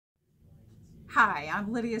Hi,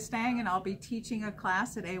 I'm Lydia Stang and I'll be teaching a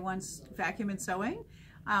class at A1's Vacuum and Sewing.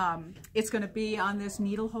 It's going to be on this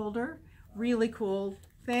needle holder. Really cool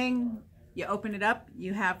thing. You open it up,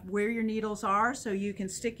 you have where your needles are, so you can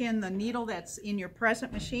stick in the needle that's in your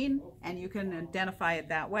present machine and you can identify it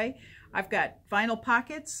that way. I've got vinyl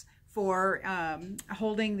pockets for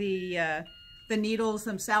holding the needles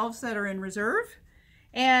themselves that are in reserve.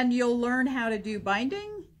 And you'll learn how to do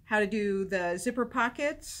binding, how to do the zipper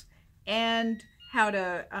pockets, and how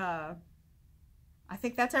to, I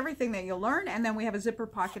think that's everything that you'll learn. And then we have a zipper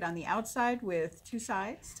pocket on the outside with two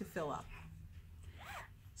sides to fill up.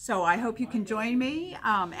 So I hope you can join me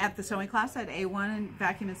at the sewing class at A1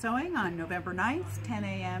 Vacuum and Sewing on November 9th, 10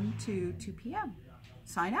 a.m. to 2 p.m.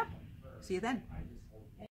 Sign up. See you then.